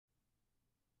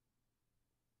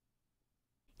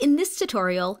In this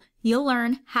tutorial, you'll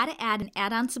learn how to add an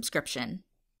add-on subscription.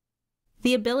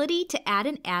 The ability to add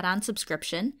an add-on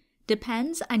subscription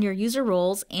depends on your user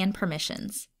roles and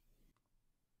permissions.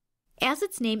 As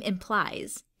its name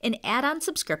implies, an add-on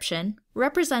subscription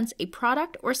represents a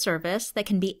product or service that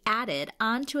can be added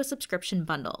onto a subscription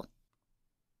bundle.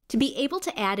 To be able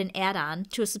to add an add-on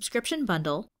to a subscription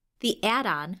bundle, the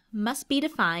add-on must be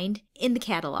defined in the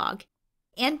catalog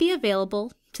and be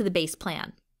available to the base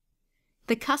plan.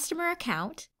 The customer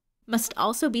account must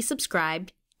also be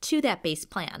subscribed to that base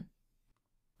plan.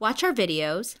 Watch our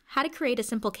videos, how to create a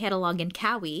simple catalog in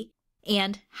Kaui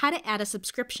and how to add a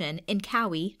subscription in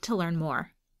Kaui to learn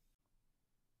more.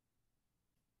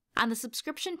 On the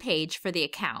subscription page for the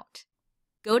account,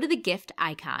 go to the gift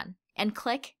icon and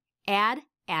click Add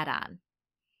Add-on.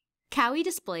 Kaui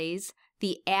displays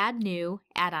the Add New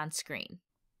Add-on screen.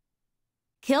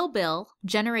 Kill Bill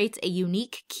generates a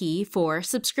unique key for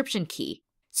subscription key,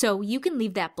 so you can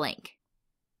leave that blank.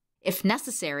 If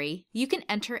necessary, you can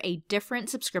enter a different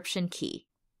subscription key.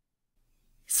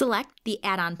 Select the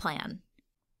add-on plan.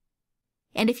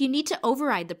 And if you need to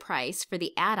override the price for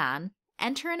the add-on,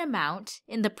 enter an amount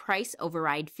in the Price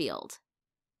Override field.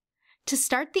 To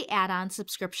start the add-on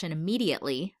subscription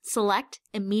immediately, select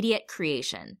Immediate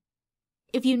Creation.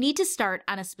 If you need to start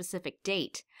on a specific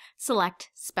date,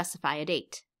 select Specify a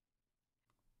Date.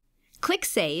 Click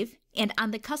Save, and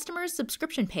on the customer's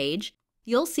subscription page,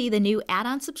 you'll see the new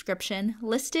add-on subscription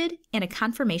listed and a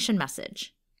confirmation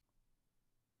message.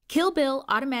 Kill Bill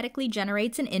automatically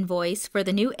generates an invoice for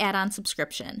the new add-on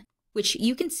subscription, which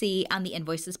you can see on the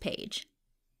Invoices page.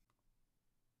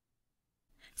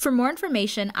 For more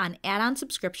information on add-on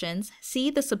subscriptions, see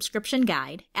the subscription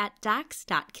guide at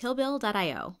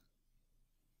docs.killbill.io.